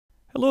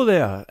Hello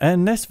there.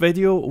 In this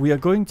video we are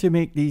going to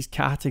make these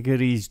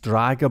categories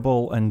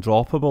draggable and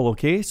droppable,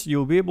 okay? So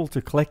you'll be able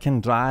to click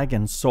and drag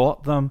and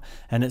sort them,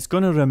 and it's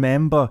going to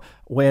remember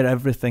where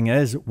everything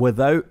is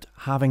without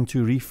having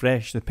to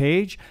refresh the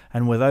page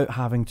and without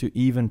having to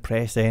even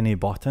press any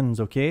buttons,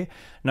 okay?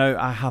 Now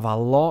I have a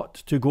lot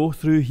to go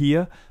through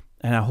here,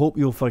 and I hope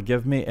you'll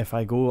forgive me if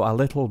I go a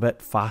little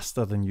bit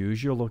faster than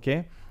usual,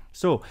 okay?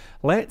 So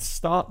let's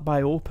start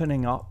by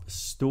opening up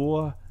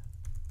Store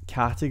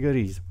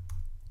Categories.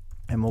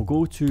 And we'll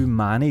go to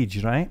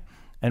Manage, right?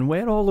 And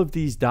where all of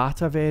these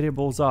data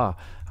variables are,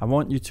 I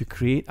want you to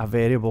create a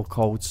variable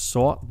called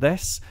sort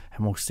this,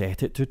 and we'll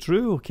set it to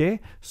true, okay?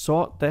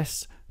 Sort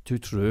this to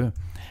true.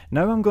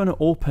 Now I'm going to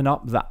open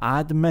up the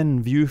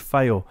admin view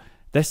file.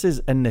 This is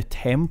in the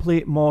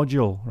template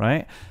module,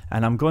 right?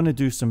 And I'm going to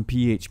do some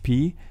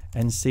PHP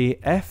and say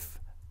if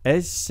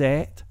is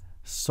set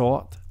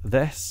sort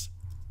this,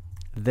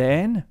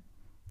 then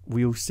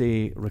we'll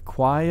say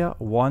require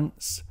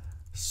once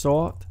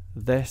sort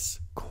this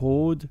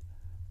code.php.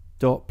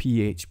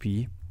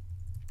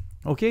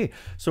 Okay,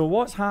 so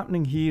what's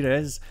happening here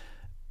is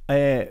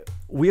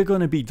we're going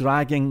to be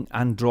dragging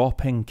and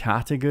dropping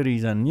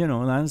categories, and you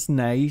know, that's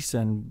nice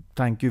and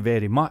thank you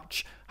very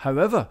much.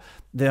 However,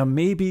 there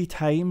may be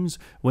times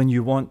when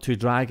you want to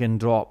drag and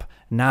drop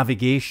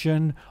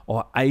navigation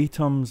or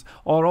items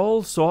or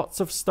all sorts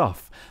of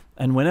stuff.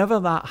 And whenever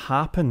that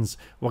happens,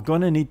 we're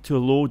going to need to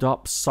load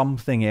up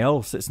something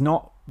else. It's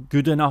not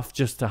good enough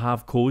just to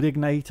have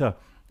Codeigniter.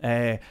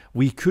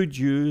 We could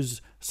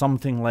use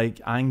something like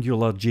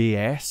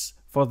AngularJS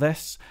for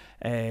this.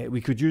 We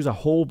could use a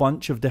whole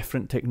bunch of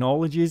different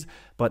technologies,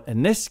 but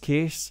in this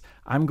case,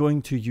 I'm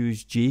going to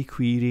use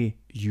jQuery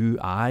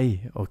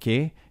UI,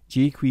 okay?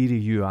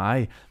 jQuery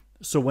UI.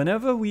 So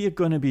whenever we are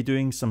going to be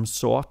doing some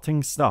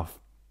sorting stuff,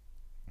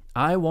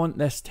 I want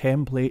this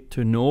template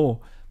to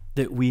know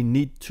that we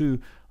need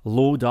to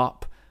load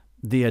up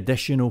the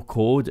additional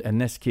code, in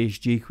this case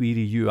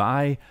jQuery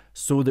UI,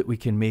 so that we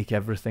can make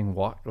everything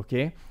work,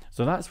 okay?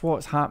 So that's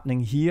what's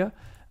happening here,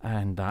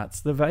 and that's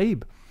the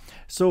vibe.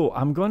 So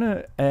I'm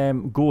gonna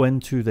go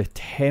into the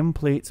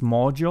templates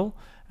module,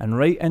 and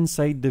right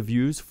inside the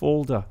views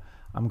folder,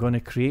 I'm gonna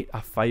create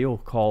a file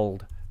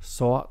called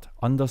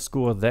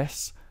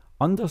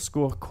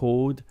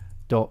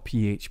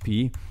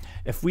sort_this_code.php.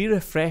 If we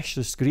refresh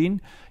the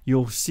screen,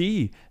 you'll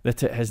see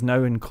that it has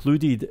now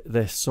included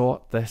the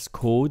sort this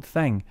code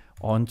thing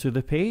onto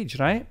the page,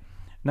 right?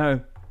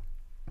 Now,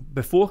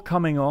 before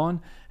coming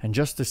on, and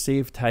just to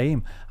save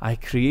time, I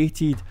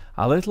created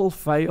a little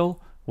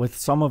file with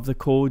some of the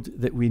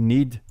code that we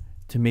need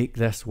to make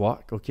this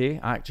work, okay?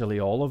 Actually,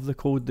 all of the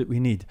code that we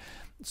need.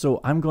 So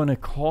I'm going to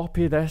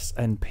copy this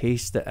and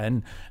paste it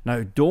in.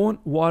 Now,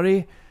 don't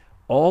worry,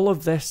 all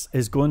of this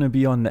is going to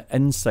be on the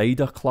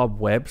Insider Club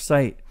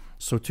website.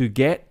 So to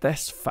get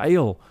this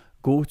file,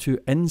 go to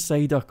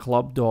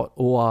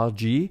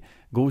insiderclub.org,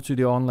 go to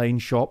the online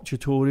shop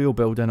tutorial,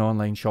 build an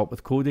online shop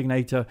with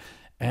Codeigniter,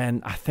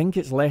 and I think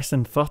it's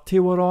lesson 30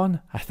 we're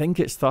on. I think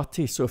it's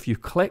 30. So if you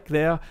click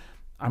there,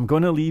 I'm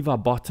going to leave a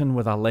button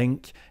with a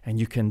link and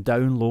you can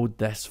download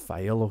this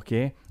file,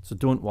 okay? So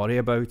don't worry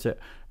about it.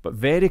 But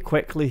very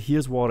quickly,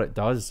 here's what it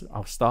does.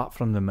 I'll start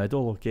from the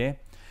middle, okay?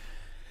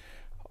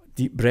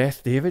 Deep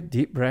breath, David,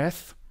 deep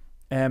breath.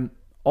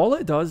 All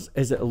it does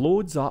is it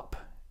loads up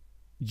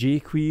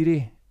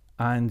jQuery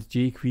and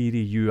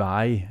jQuery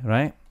UI,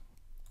 right?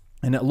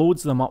 And it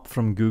loads them up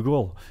from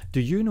Google.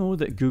 Do you know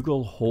that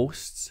Google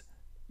hosts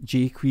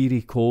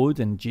jQuery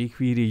code and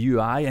jQuery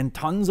UI and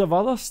tons of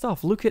other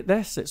stuff? Look at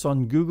this, it's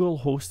on Google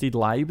hosted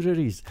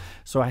libraries.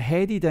 So I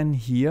headed in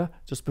here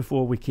just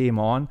before we came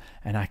on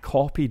and I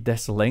copied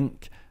this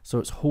link, so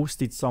it's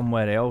hosted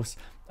somewhere else.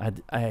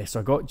 So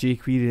I got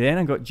jQuery, then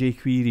I got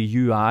jQuery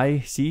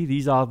UI. See,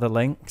 these are the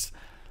links.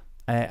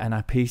 And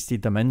I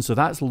pasted them in. So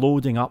that's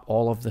loading up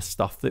all of the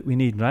stuff that we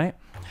need, right?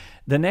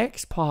 The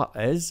next part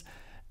is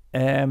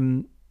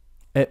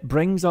it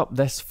brings up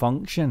this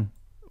function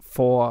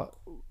for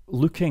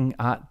looking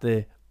at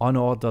the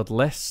unordered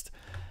list,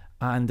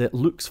 and it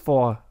looks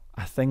for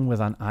a thing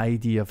with an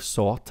ID of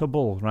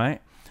sortable,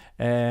 right?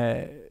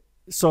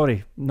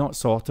 Sorry, not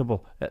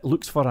sortable. It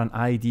looks for an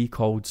ID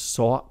called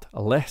sort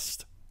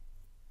list.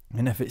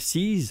 And if it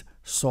sees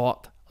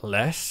sort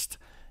list,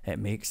 it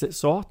makes it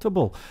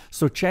sortable.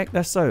 So check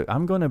this out.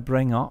 I'm going to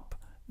bring up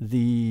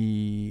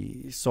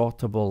the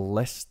sortable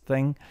list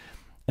thing.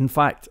 In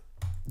fact,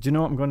 do you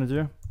know what I'm going to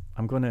do?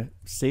 I'm going to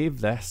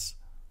save this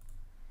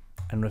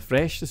and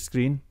refresh the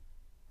screen.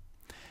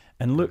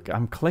 And look,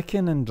 I'm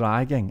clicking and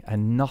dragging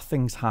and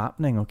nothing's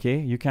happening, okay?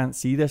 You can't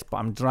see this, but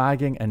I'm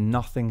dragging and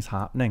nothing's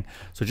happening.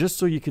 So just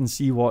so you can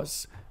see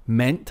what's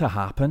meant to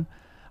happen,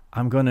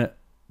 I'm going to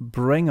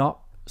bring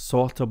up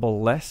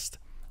sortable list.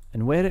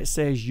 And where it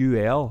says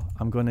UL,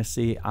 I'm going to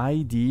say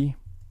ID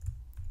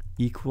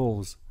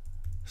equals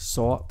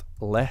sort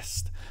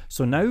list.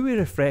 So now we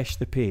refresh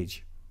the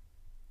page.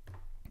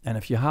 And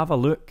if you have a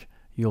look,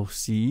 you'll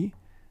see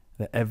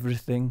that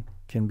everything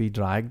can be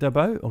dragged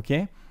about,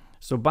 okay?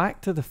 So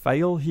back to the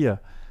file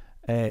here,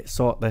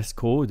 sort this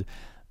code.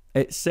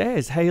 it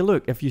says, hey,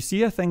 look, if you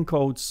see a thing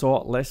called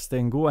sort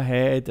listing, go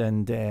ahead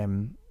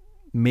and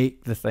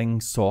make the thing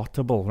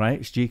sortable, right?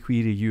 It's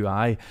jQuery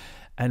UI.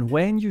 And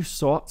when you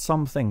sort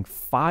something,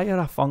 fire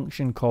a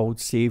function called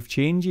save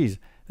changes.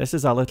 This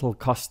is a little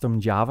custom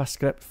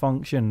JavaScript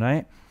function,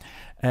 right?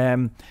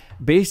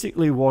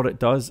 Basically what it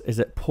does is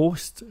it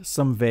posts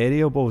some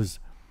variables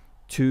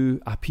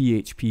to a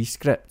PHP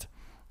script.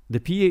 The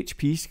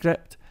PHP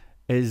script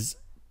is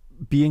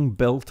being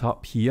built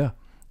up here.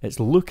 It's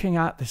looking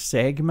at the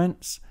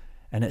segments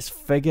and it's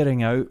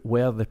figuring out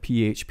where the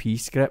PHP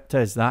script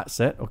is. That's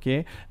it,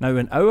 okay? Now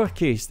in our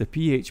case, the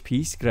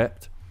PHP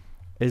script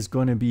is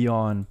going to be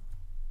on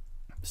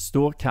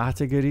store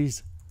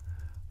categories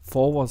 /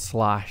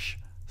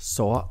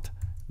 sort.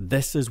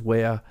 This is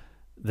where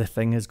the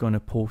thing is going to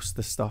post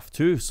the stuff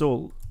to.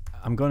 So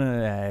I'm going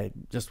to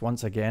just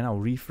once again, I'll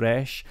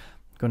refresh.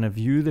 I'm going to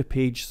view the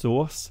page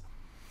source.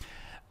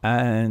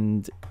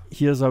 And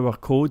here's our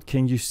code.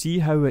 Can you see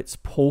how it's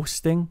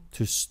posting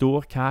to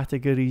store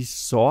categories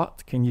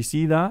sort? Can you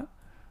see that?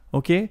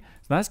 Okay,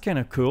 so that's kind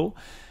of cool.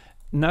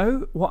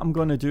 Now what I'm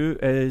going to do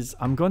is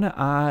I'm going to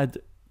add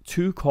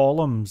 2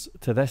 columns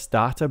to this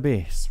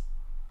database.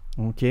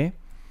 Okay.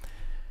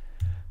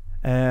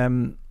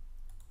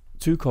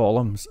 2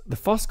 columns. The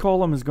first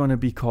column is going to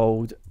be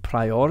called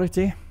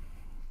priority.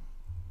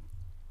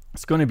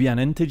 It's going to be an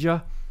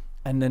integer.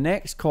 And the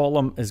next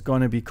column is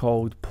going to be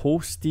called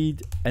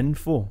posted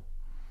info.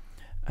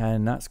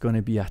 And that's going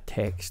to be a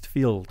text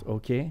field,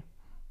 okay?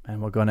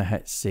 And we're going to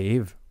hit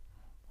save.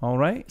 All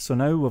right, so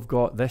now we've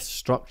got this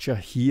structure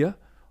here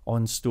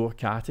on store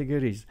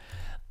categories.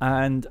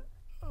 And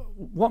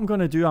what I'm going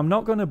to do, I'm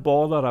not going to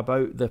bother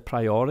about the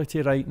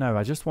priority right now.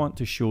 I just want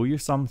to show you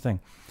something.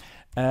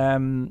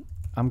 I'm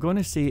going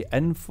to say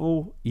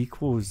info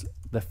equals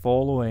the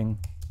following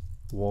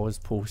was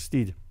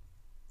posted.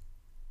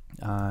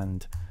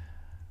 And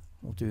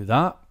we'll do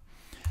that.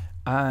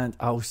 And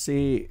I'll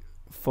say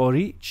for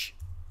each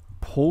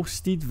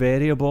posted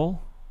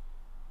variable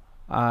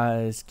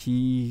as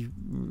key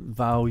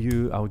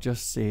value, I'll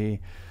just say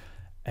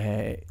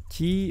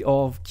key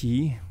of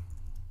key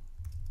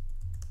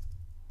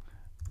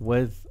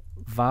with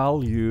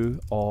value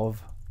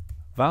of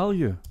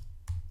value.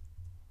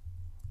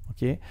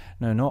 Okay,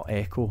 now not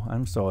echo,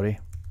 I'm sorry.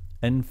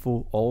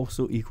 Info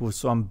also equals,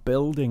 so I'm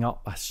building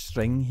up a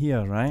string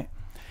here, right?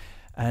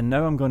 And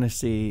now I'm going to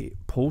say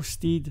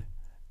posted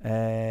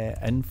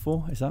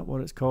info, is that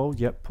what it's called?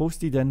 Yep,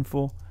 posted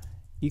info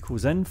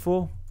equals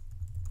info,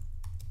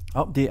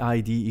 update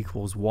ID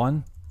equals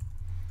 1,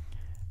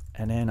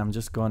 and then I'm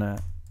just going to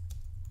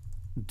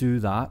do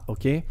that,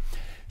 okay?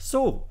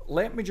 So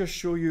let me just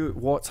show you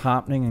what's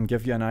happening and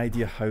give you an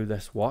idea how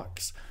this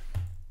works.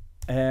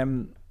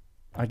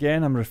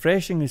 Again, I'm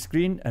refreshing the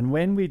screen, and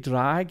when we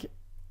drag,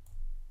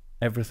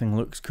 everything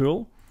looks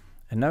cool.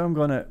 And now I'm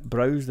going to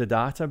browse the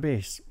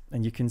database,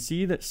 and you can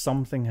see that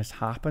something has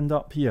happened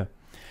up here.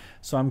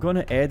 So I'm going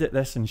to edit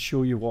this and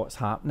show you what's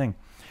happening.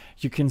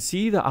 You can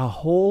see that a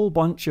whole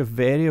bunch of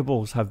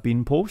variables have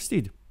been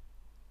posted.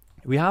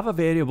 We have a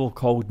variable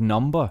called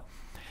number,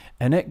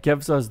 and it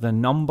gives us the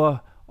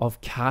number of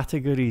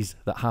categories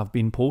that have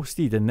been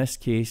posted. In this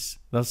case,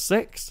 there's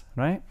 6,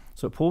 right?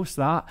 So it posts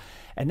that,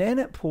 and then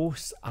it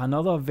posts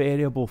another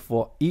variable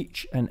for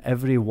each and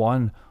every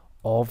one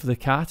of the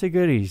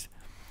categories.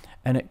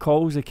 And it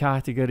calls the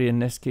category, in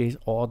this case,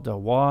 order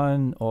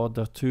 1,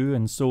 order 2,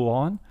 and so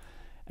on.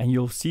 And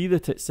you'll see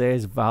that it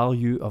says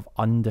value of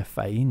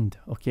undefined,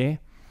 okay?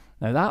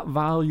 Now that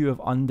value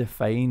of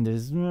undefined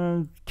is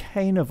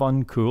kind of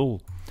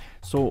uncool.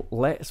 So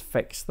let's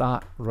fix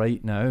that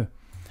right now.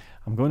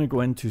 I'm going to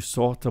go into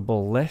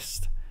sortable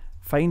list,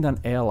 find an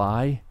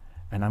li,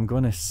 and I'm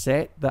going to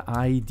set the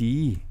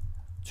ID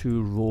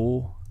to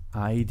row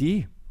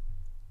ID.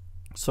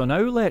 So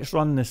now let's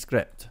run the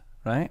script,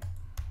 right?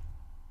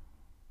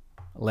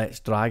 Let's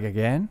drag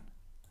again.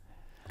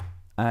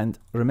 And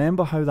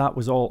remember how that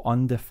was all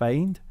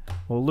undefined?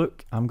 Well,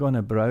 look, I'm going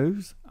to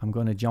browse. I'm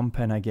going to jump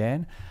in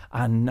again.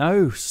 And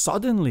now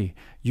suddenly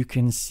you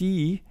can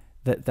see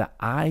that the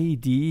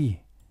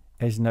ID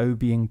is now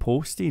being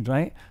posted,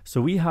 right?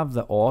 So we have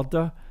the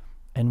order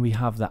and we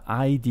have the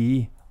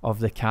ID of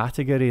the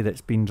category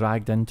that's been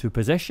dragged into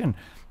position.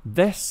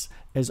 This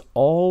is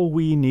all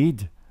we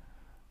need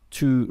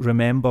to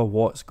remember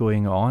what's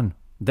going on.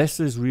 This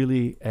is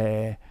really,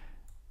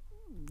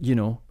 you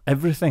know,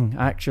 everything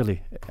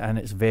actually, and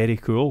it's very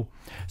cool.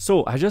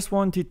 So I just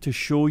wanted to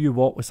show you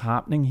what was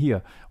happening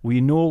here. We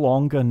no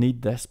longer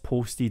need this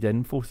posted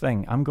info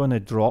thing. I'm going to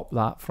drop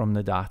that from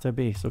the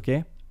database,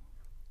 okay?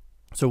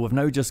 So we've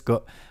now just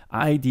got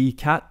ID,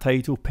 cat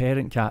title,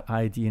 parent cat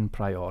ID, and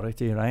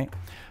priority, right?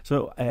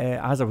 So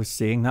as I was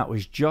saying, that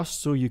was just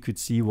so you could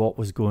see what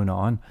was going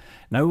on.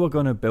 Now we're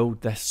going to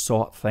build this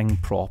sort thing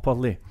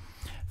properly.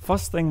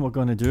 First thing we're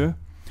going to do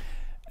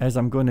is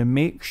I'm going to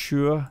make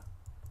sure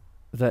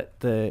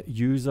that the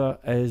user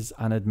is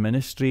an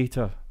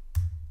administrator.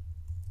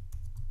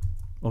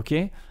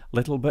 Okay,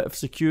 little bit of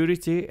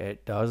security,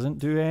 it doesn't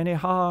do any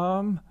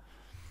harm.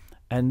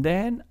 And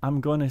then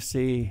I'm going to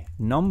say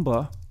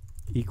number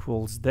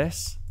equals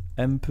this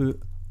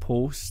input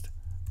post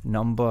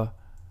number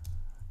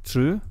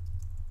true.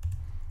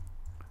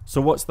 So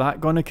what's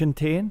that going to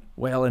contain?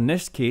 Well, in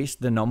this case,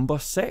 the number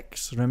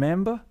 6,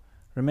 remember?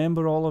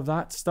 Remember all of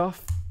that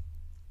stuff?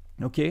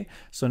 Okay,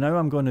 so now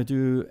I'm going to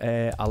do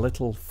a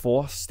little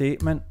for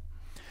statement.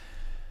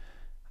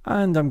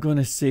 And I'm going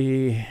to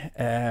say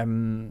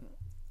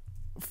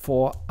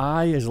for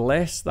I is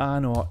less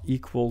than or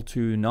equal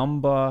to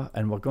number,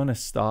 and we're going to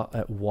start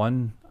at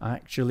 1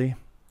 actually.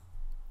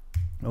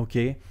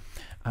 Okay,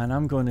 and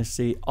I'm going to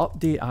say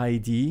update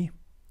ID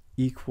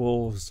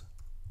equals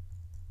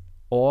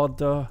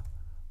order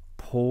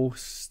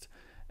post.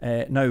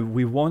 Now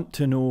we want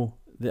to know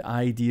the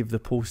ID of the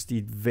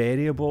posted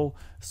variable,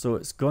 so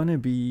it's going to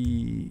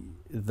be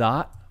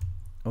that.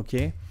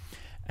 Okay,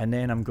 and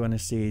then I'm going to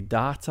say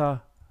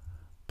data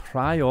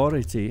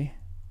priority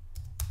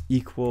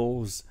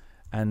equals,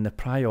 and the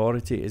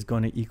priority is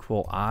going to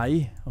equal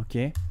I.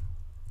 Okay,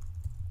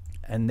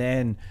 and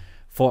then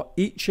for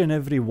each and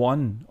every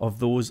one of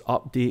those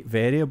update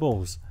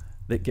variables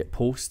that get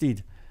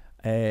posted,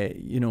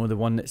 you know, the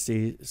one that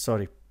say,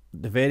 sorry,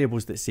 the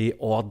variables that say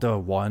order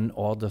 1,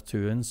 order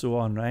 2, and so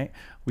on, right?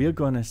 We're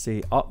going to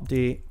say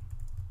update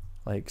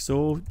like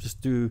so.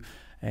 Just do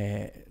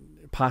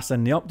pass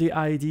in the update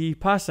ID,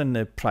 pass in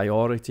the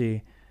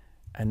priority,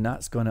 and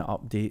that's going to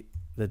update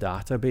the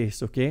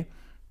database. Okay,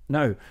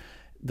 now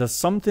there's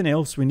something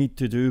else we need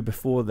to do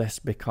before this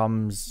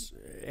becomes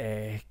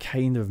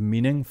kind of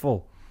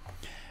meaningful.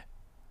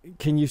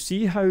 Can you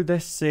see how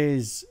this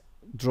says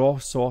draw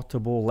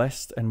sortable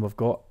list and we've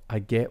got a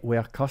get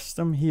where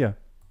custom here?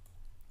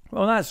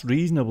 Well, that's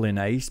reasonably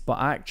nice, but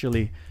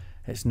actually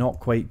it's not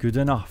quite good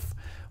enough.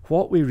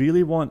 What we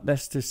really want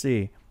this to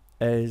say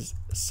is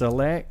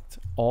select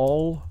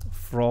all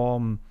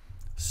from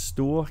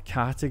store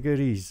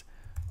categories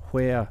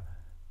where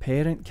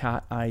parent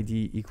cat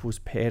ID equals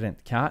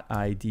parent cat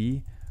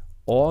ID,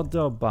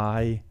 order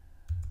by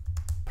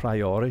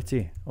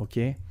priority.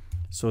 Okay,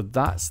 so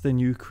that's the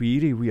new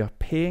query. We are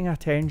paying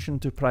attention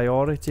to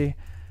priority,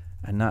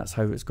 and that's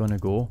how it's going to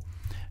go.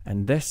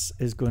 And this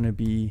is going to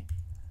be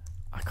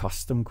a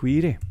custom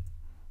query.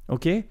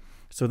 Okay,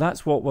 so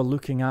that's what we're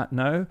looking at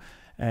now.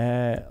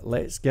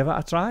 Let's give it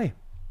a try.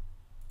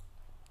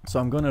 So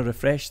I'm going to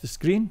refresh the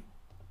screen.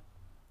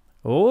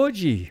 Oh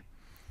gee.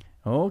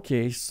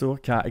 Okay, so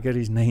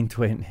categories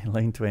 920,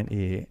 line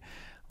 28.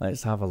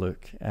 Let's have a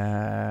look.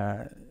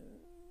 Let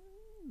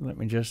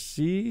me just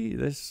see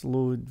this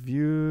load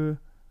view.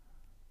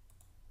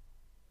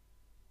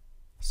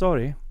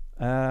 Sorry.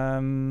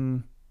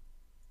 Data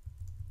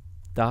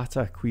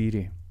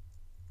query.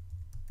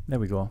 There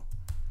we go.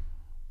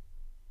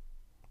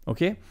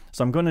 Okay,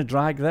 so I'm going to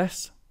drag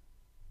this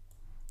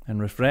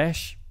and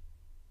refresh.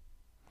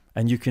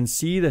 And you can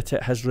see that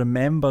it has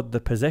remembered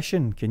the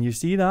position. Can you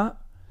see that?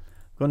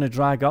 I'm going to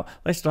drag up.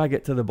 Let's drag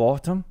it to the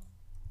bottom.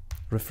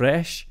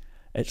 Refresh.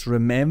 It's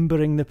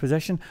remembering the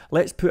position.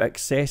 Let's put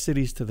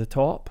accessories to the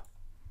top.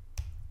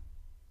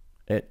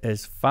 It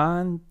is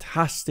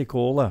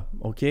fantasticola.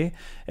 Okay,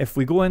 if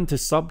we go into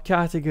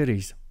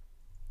subcategories,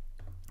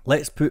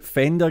 let's put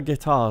Fender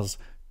guitars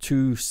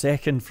to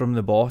second from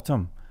the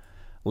bottom.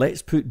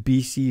 Let's put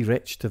BC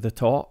Rich to the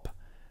top.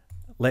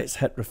 Let's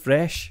hit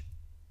refresh.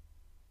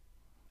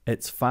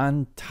 It's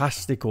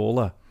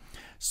fantasticola.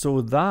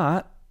 So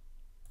that,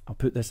 I'll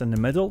put this in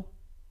the middle.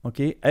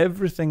 Okay,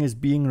 everything is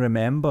being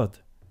remembered.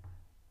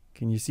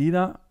 Can you see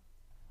that?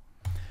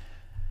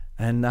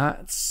 And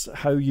that's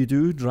how you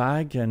do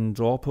drag and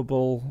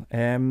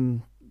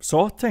droppable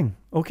sorting.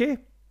 Okay,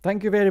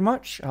 thank you very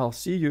much. I'll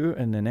see you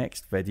in the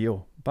next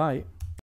video. Bye.